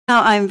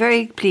Now, I'm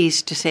very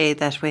pleased to say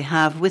that we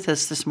have with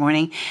us this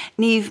morning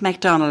Niamh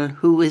MacDonald,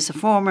 who is a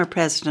former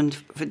president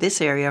for this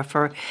area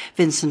for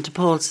Vincent de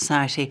Paul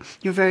Society.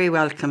 You're very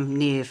welcome,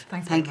 Niamh.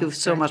 Thank you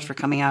so much for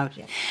coming out.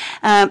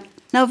 Yeah.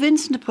 Now,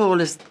 Vincent de Paul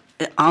is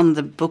on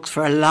the books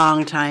for a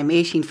long time.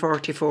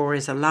 1844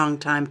 is a long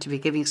time to be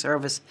giving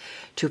service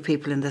to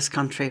people in this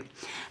country.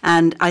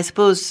 And I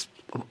suppose,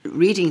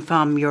 reading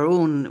from your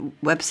own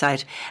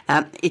website,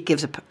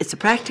 it's a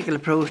practical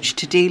approach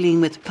to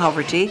dealing with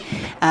poverty,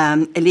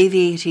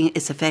 alleviating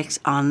its effects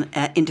on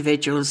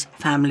individuals,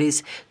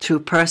 families through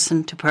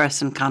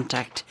person-to-person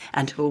contact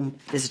and home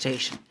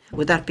visitation.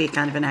 Would that be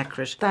kind of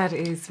inaccurate? That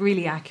is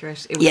really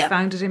accurate. It was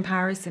founded in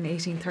Paris in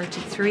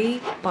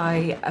 1833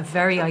 by a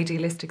very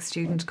idealistic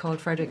student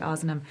called Frederick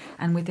Ozanam,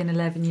 and within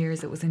 11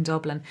 years it was in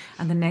Dublin.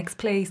 And the next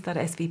place that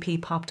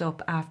SVP popped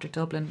up after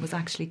Dublin was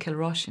actually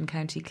Kilrush in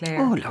County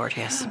Clare. Oh Lord,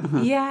 yes.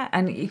 Mm-hmm. Yeah,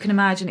 and you can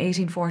imagine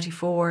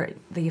 1844,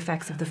 the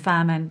effects of the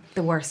famine,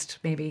 the worst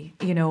maybe,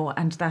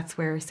 and that's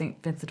where St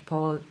Vincent de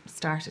Paul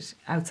started,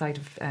 outside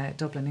of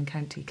Dublin in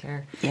County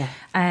Clare. Yeah.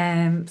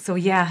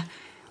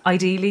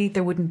 Ideally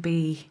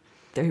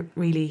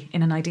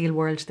in an ideal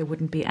world, there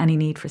wouldn't be any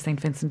need for St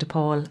Vincent de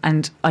Paul,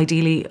 and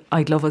ideally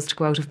I'd love us to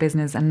go out of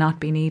business and not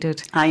be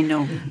needed. I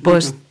know.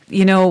 But,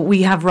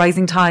 we have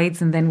rising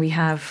tides, and then we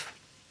have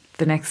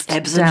the next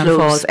ebbs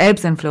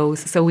and flows.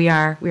 So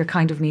we're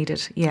kind of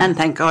needed. Yeah. And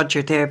thank God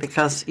you're there,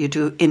 because you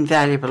do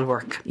invaluable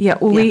work. Yeah,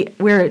 well,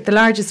 we're the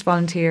largest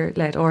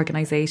volunteer-led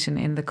organisation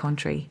in the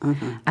country,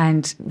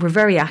 and we're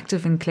very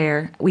active in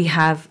Clare. We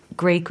have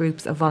great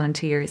groups of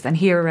volunteers, and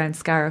here around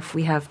Scariff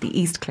we have the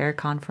East Clare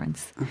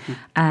Conference,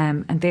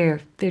 and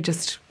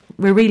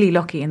we're really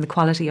lucky in the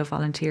quality of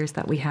volunteers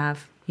that we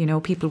have.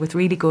 People with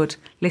really good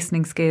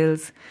listening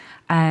skills,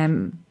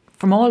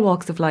 from all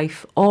walks of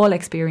life, all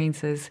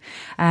experiences.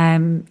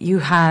 You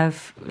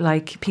have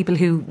people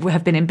who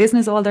have been in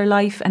business all their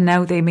life, and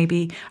now they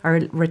maybe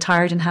are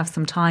retired and have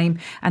some time,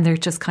 and they're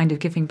just kind of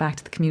giving back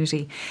to the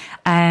community.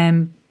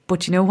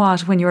 But you know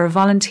what? When you're a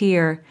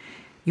volunteer,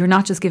 you're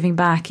not just giving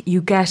back,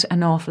 you get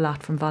an awful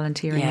lot from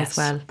volunteering as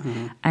well.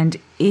 Mm-hmm. And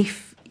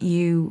if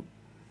you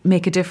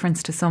make a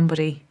difference to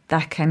somebody,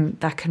 that can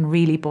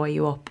really buoy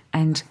you up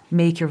and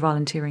make your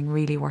volunteering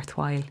really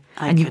worthwhile.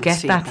 And you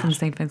get that from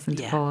St Vincent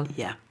de Paul.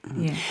 Yeah.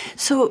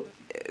 So,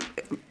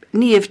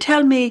 Niamh,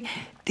 tell me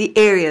the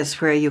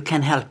areas where you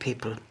can help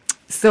people.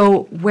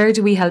 So, where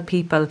do we help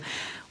people?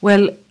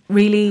 Well,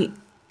 really,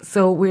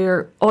 so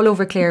we're all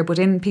over Clare, but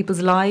in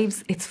people's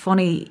lives, it's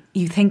funny,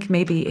 you think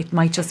maybe it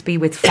might just be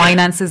with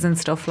finances and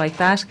stuff like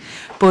that.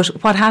 But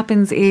what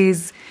happens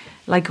is,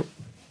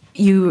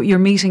 you're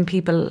meeting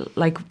people,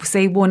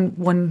 say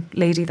one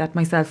lady that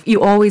myself,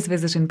 you always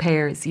visit in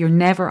pairs. You're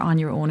never on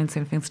your own in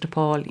St Vincent de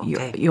Paul.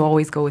 Okay. You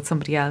always go with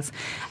somebody else.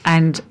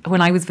 And when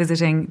I was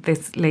visiting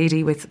this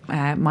lady with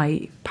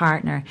my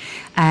partner,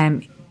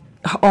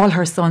 all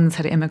her sons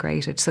had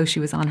immigrated, so she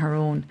was on her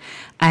own.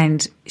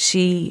 And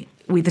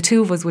the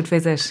two of us would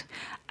visit,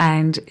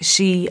 and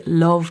she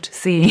loved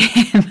seeing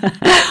him.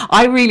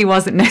 I really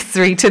wasn't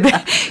necessary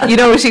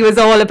to she was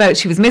all about,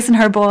 she was missing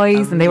her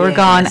boys, and they were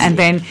gone,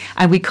 and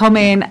we come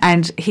in,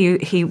 and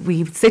we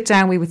would sit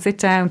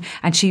down,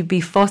 and she'd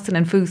be fussing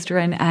and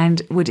foostering,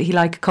 and would he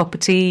like a cup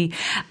of tea,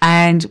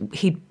 and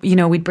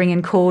we'd bring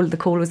in coal, the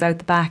coal was out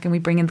the back, and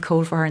we'd bring in the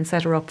coal for her and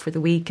set her up for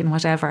the week and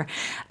whatever.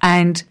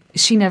 And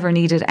she never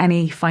needed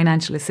any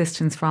financial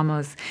assistance from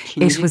us.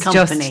 It was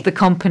just the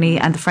company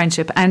and the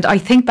friendship. And I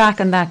think back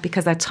on that,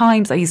 because at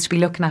times I used to be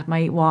looking at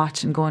my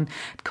watch and going,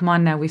 come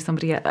on now, we've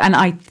somebody else. And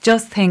I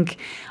just think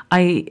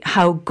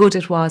how good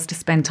it was to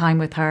spend time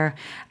with her.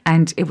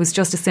 And it was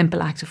just a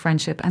simple act of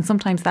friendship. And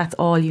sometimes that's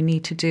all you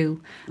need to do.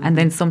 Mm-hmm. And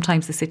then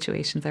sometimes the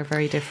situations are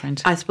very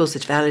different. I suppose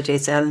it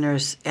validates Eleanor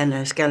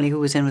Skelly, who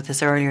was in with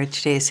us earlier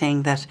today,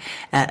 saying that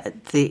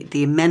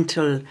the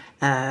mental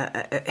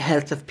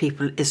health of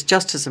people is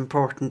just as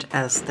important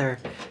as their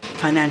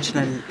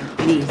financial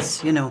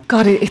needs,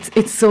 God,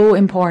 it's so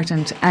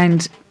important,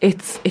 and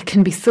it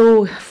can be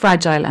so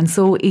fragile and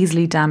so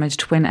easily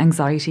damaged when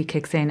anxiety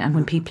kicks in and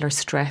when people are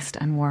stressed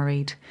and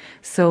worried.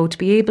 So to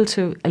be able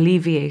to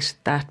alleviate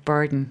that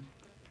burden,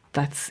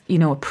 that's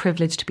a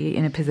privilege to be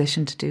in a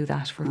position to do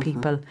that for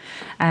people.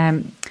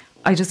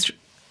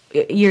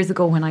 Years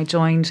ago when I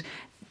joined,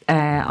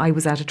 I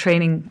was at a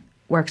training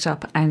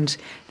workshop, and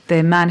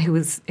the man who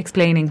was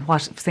explaining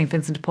what St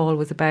Vincent de Paul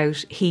was about,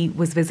 he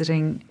was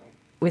visiting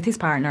with his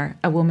partner,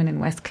 a woman in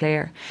West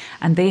Clare,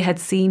 and they had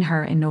seen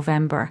her in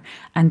November,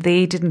 and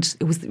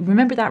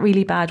remember that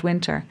really bad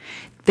winter?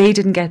 They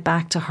didn't get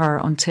back to her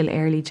until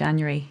early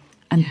January,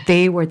 and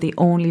they were the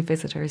only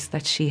visitors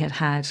that she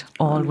had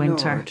all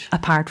winter, Lord.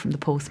 Apart from the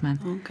postman.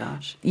 Oh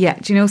gosh.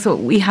 Yeah, so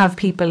we have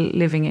people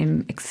living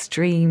in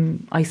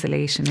extreme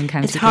isolation in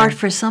County Clare. It's hard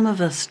for some of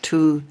us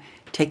to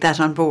take that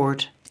on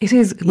board. It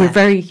is. Yeah. We're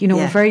very,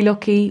 we're very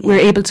lucky. Yeah. We're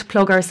able to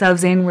plug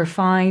ourselves in. We're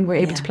fine. We're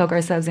able to plug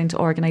ourselves into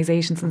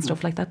organisations and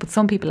stuff like that. But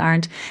some people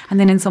aren't. And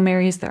then in some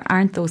areas there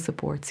aren't those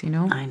supports, I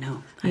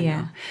know.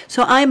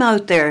 So I'm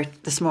out there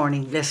this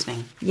morning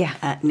listening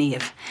at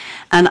Niamh.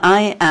 And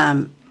I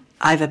am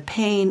I've a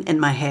pain in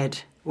my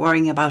head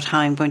worrying about how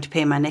I'm going to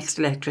pay my next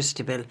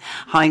electricity bill,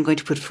 how I'm going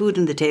to put food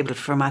on the table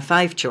for my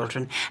 5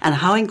 children, and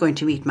how I'm going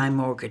to meet my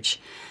mortgage.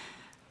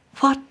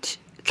 What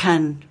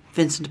can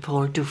Vincent de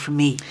Paul do for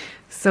me?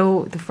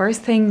 So the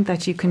first thing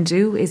that you can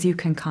do is you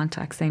can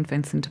contact St.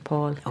 Vincent de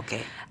Paul.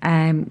 Okay.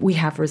 We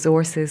have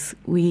resources.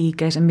 We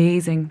get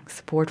amazing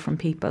support from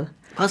people.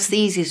 What's the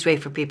easiest way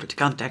for people to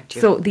contact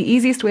you? So the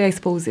easiest way, I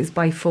suppose, is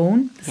by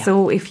phone. Yeah.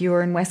 So if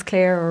you're in West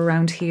Clare or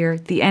around here,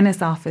 the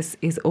Ennis office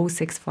is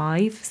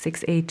 065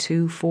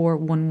 682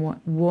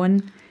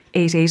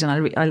 41188,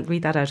 and I'll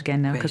read that out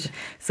again now. Right.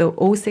 So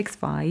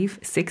 065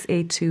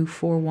 682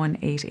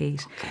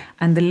 4188. Okay.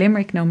 And the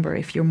Limerick number,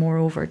 if you're more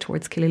over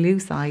towards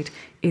Killaloe side,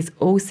 is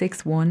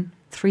 061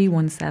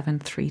 317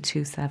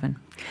 327.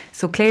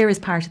 So Clare is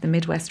part of the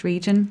Midwest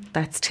region.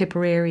 That's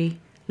Tipperary,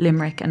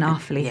 Limerick and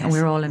Offaly, Yes. and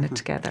we're all in it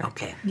together.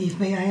 Okay. Niamh,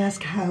 may I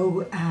ask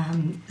how?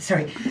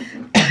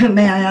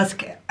 May I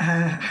ask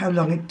how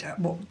long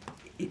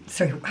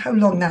how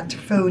long that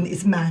phone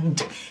is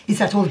manned? Is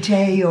that all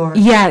day or?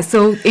 Yeah,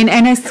 so in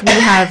Ennis we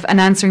have an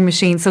answering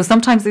machine. So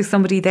sometimes there's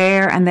somebody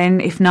there, and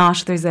then if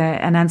not, there's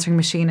an answering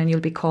machine, and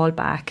you'll be called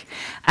back.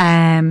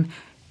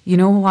 You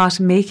know what?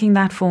 Making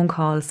that phone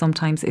call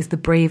sometimes is the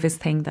bravest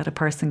thing that a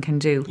person can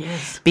do.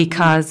 Yes.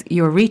 Because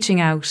you're reaching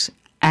out,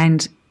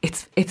 and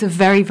it's a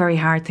very, very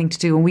hard thing to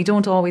do, and we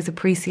don't always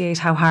appreciate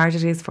how hard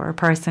it is for a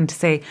person to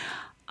say,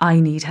 I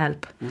need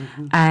help.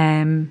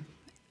 Mm-hmm.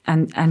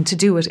 And to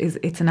do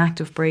it's an act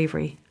of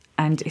bravery,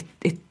 and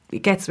it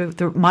gets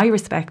my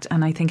respect,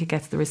 and I think it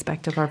gets the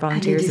respect of our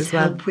volunteers as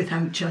well. And it is help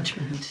without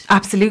judgment.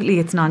 Absolutely,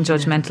 it's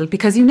non-judgmental,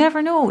 because you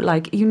never know.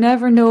 You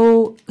never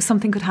know,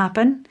 something could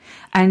happen,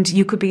 and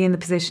you could be in the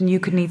position, you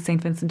could need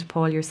St. Vincent de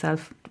Paul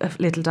yourself a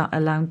little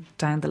down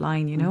the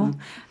line, you know.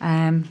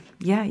 Mm-hmm.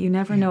 You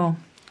never know.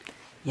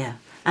 Yeah.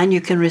 And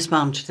you can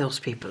respond to those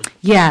people.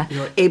 Yeah.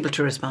 You're able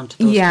to respond to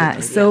those people.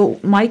 Yeah. So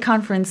my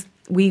conference,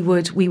 we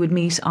would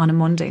meet on a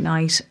Monday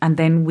night, and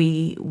then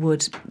we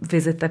would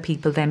visit the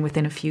people then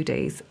within a few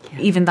days,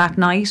 even that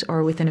night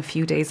or within a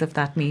few days of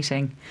that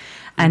meeting.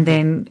 And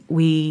then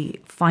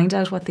we find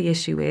out what the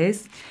issue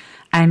is,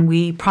 and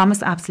we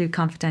promise absolute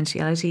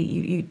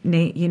confidentiality.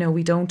 You know,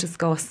 we don't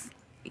discuss.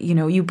 You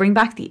know, you bring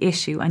back the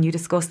issue and you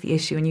discuss the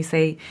issue, and you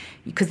say,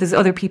 because there's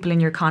other people in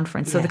your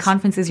conference. So the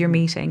conference is your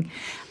meeting,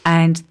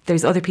 and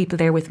there's other people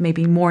there with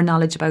maybe more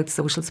knowledge about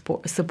social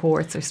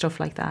supports or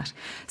stuff like that.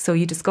 So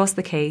you discuss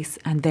the case,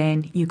 and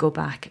then you go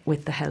back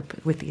with the help,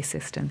 with the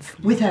assistance.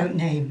 Without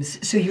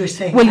names. So you're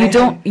saying...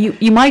 Well,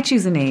 you might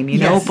use a name, you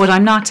know, but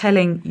I'm not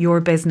telling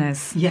your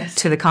business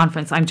to the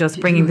conference. I'm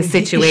just bringing the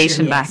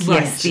situation back.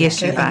 Yes, the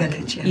issue back.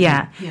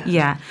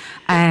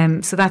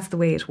 So that's the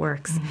way it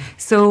works.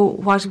 So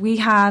what we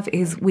have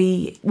is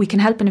we can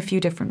help in a few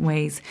different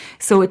ways.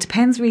 So it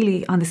depends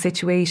really on the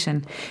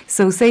situation.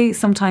 So say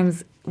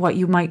sometimes what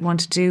you might want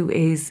to do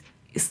is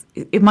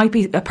it might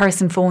be a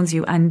person phones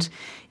you and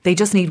they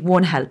just need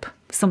one help.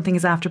 Something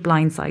is after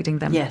blindsiding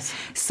them. Yes.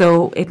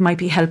 So it might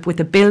be help with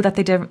a bill that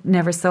they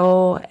never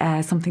saw,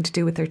 something to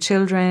do with their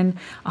children,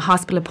 a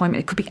hospital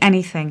appointment. It could be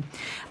anything.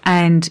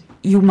 And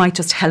you might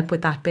just help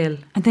with that bill,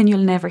 and then you'll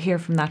never hear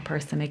from that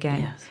person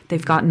again. Yes.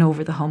 They've gotten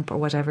over the hump or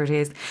whatever it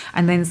is.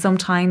 And then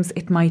sometimes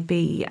it might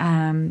be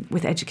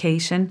with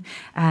education.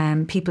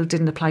 People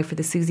didn't apply for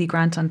the Susie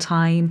grant on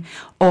time,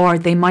 or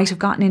they might have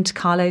gotten into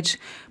college,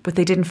 but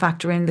they didn't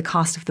factor in the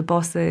cost of the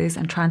buses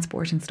and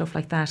transport and stuff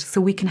like that.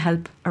 So we can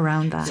help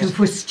around that. So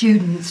for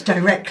students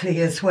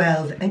directly as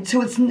well. And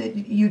so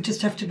you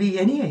just have to be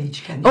any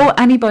age, can you? Oh,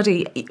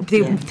 anybody.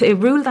 The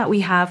rule that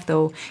we have,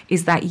 though,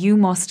 is that you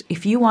must,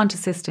 if you want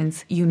assistance,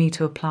 you need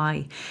to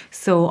apply.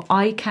 So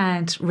I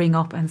can't ring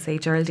up and say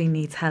Geraldine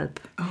needs help.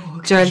 Oh,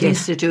 okay. Geraldine, She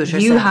has to do it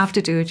herself. you have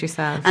to do it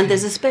yourself. And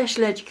there's a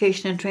special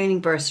education and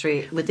training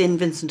bursary within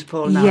Vincent de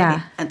Paul now.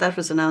 Yeah. And that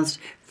was announced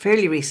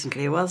fairly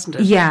recently, wasn't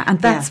it? Yeah, and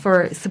that's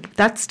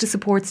that's to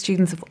support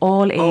students of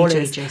all ages. All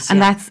ages, and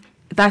yeah.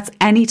 that's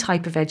any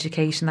type of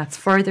education. That's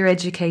further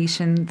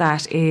education.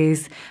 That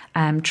is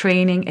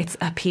training. It's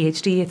a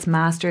PhD. It's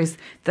masters.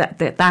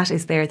 That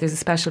is there. There's a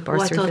special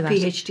bursary I for that.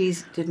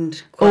 PhDs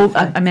didn't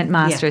qualify. I meant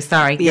masters. Yeah.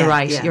 Sorry, Yeah, you're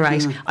right. yeah. You're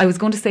right. Mm. I was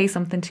going to say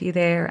something to you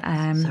there,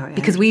 Sorry,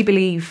 because we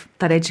believe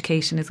that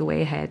education is a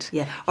way ahead.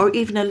 Yeah, or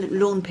even a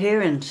lone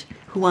parent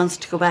who wants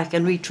to go back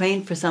and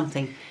retrain for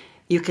something.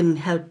 You can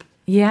help.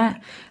 Yeah,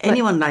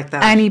 anyone like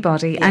that.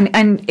 Anybody, and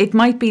it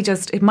might be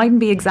it mightn't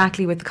be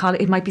exactly with the college.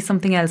 It might be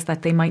something else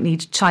that they might need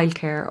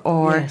childcare,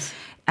 or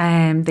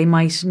they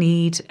might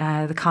need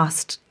the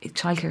cost.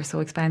 Childcare is so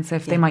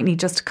expensive. They might need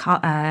just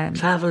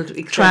travel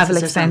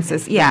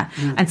expenses. Yeah,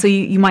 and so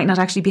you might not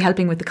actually be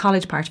helping with the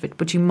college part of it,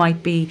 but you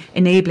might be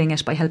enabling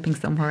it by helping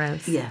somewhere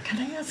else. Yeah. Can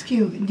I ask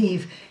you,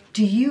 Niamh?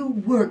 Do you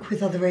work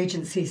with other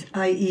agencies,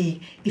 i.e.,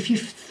 if you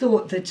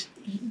thought that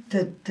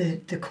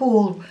the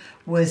call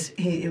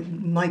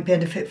might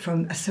benefit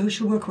from a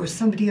social worker or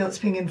somebody else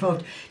being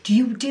involved, do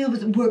you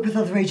work with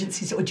other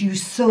agencies, or do you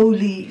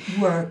solely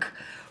work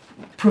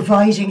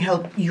providing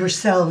help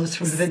yourselves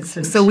from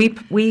Vincent? So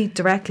we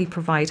directly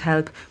provide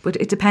help, but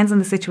it depends on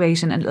the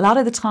situation. And a lot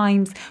of the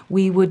times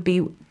we would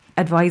be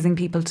advising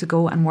people to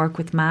go and work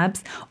with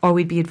MABs, or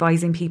we'd be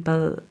advising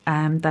people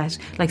that,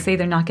 like, say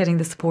they're not getting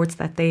the supports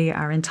that they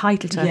are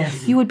entitled to.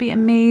 Yes. You would be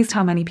amazed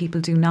how many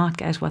people do not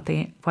get what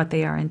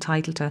they are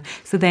entitled to.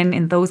 So then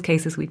in those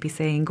cases we'd be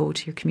saying go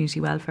to your community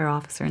welfare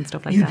officer and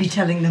stuff like You'd that. You'd be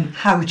telling them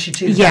how to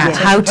do that, as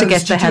how to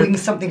get the help. Doing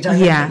something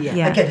directly.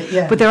 Yeah. I get it,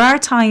 yeah. But there are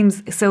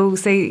times, so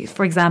say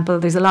for example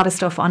there's a lot of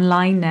stuff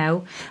online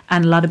now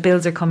and a lot of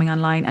bills are coming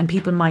online and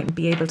people might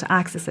be able to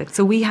access it.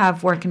 So we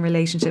have working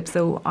relationships,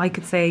 so I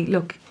could say,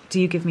 look, do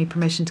you give me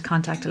permission to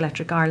contact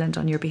Electric Ireland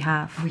on your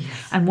behalf? Oh,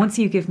 yes. And once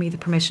you give me the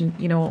permission,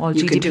 all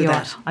you GDPR, can do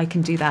that. I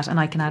can do that and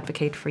I can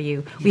advocate for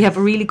you. Yes. We have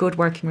a really good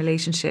working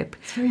relationship.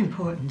 It's very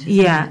important,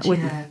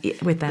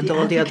 with them. With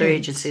all the other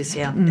agencies,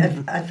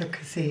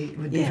 Advocacy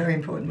would be very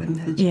important,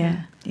 wouldn't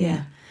it?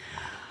 Yeah.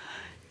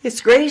 It's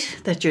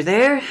great that you're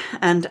there,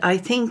 and I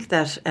think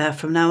that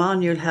from now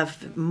on you'll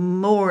have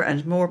more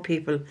and more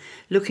people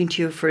looking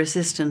to you for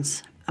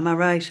assistance. Am I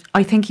right?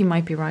 I think you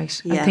might be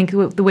right. Yeah. I think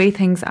the way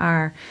things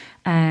are,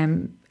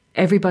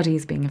 everybody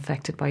is being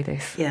affected by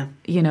this. Yeah.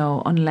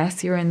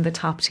 Unless you're in the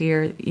top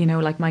tier,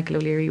 like Michael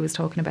O'Leary was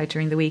talking about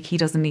during the week, he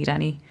doesn't need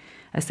any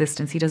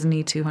assistance. He doesn't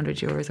need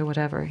 €200 or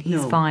whatever.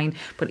 He's fine.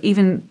 But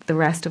even the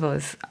rest of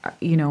us,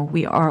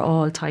 we are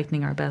all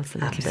tightening our belts a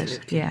little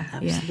bit. Yeah,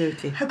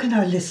 absolutely. How can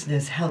our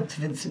listeners help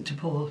Vincent de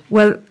Paul?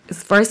 Well,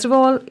 first of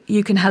all,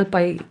 you can help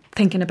by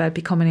thinking about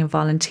becoming a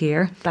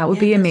volunteer. That would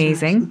be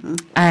amazing,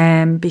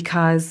 right.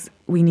 Because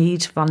we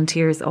need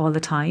volunteers all the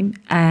time.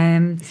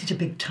 Is it a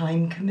big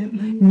time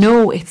commitment?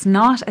 No, it's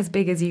not as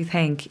big as you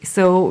think.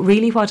 So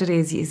really what it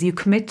is you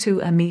commit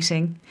to a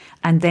meeting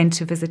and then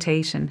to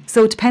visitation.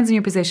 So it depends on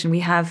your position.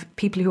 We have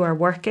people who are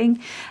working,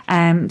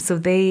 so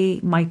they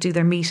might do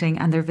their meeting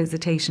and their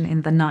visitation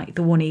in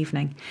the one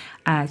evening.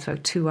 It's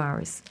about 2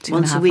 hours,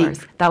 2.5 hours.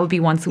 That would be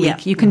once a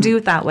week. You can do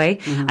it that way.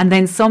 And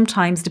then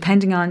sometimes,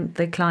 depending on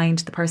the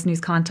client, the person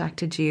who's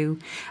contacted you,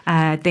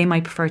 they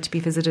might prefer to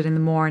be visited in the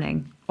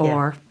morning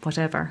or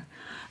whatever.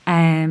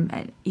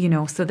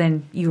 So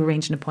then you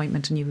arrange an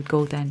appointment and you would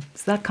go then.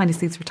 So that kind of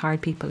suits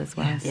retired people as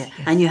well. Yes.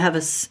 And you have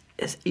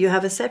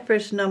a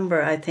separate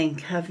number, I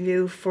think, have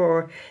you,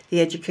 for the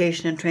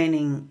education and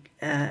training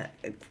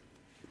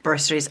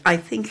bursaries? I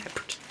think I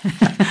put.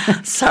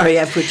 Sorry,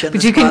 I put you on the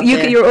spot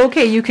there. You're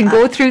okay. You can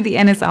go through the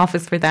Ennis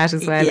office for that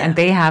as well, and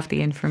they have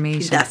the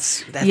information.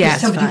 That's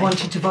if somebody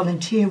wanted to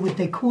volunteer, would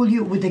they call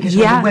you? Would they get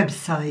on the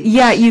website?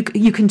 Yeah,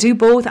 you can do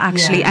both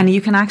actually, and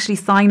you can actually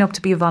sign up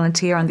to be a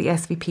volunteer on the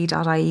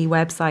svp.ie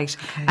website.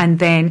 Okay. And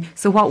then,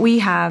 so what we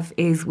have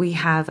is we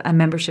have a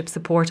membership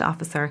support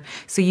officer.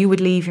 So you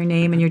would leave your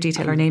name and your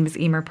detail. Her name is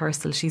Emer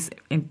Purcell. She's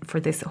in for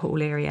this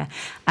whole area,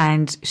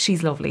 and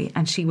she's lovely.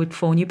 And she would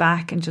phone you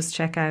back and just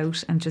check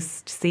out and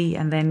just see,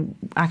 and then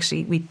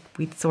actually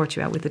we'd sort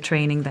you out with the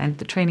training then.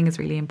 The training is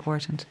really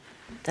important.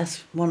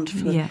 That's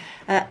wonderful. Yeah.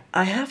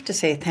 I have to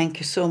say thank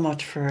you so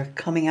much for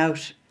coming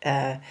out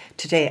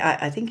today.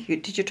 I think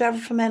did you travel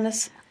from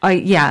Ennis?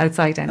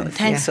 Outside Ennis. Oh,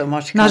 thanks so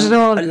much. Not at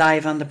all.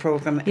 Live on the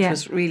programme. It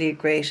was really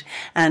great.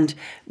 And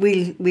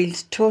we'll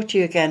talk to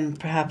you again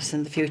perhaps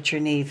in the future,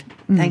 Niamh.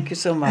 Thank you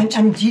so much.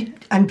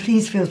 And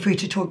please feel free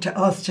to talk to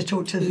us, to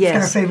talk to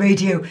Scarfay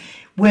Radio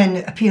when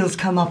appeals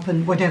come up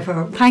and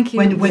whatever. Thank you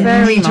when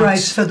very need much.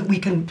 Arrives, so that we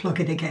can plug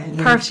it again.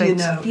 Perfect.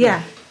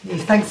 Yeah.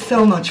 Thanks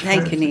so much for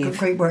the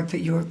great work that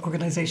your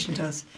organisation does.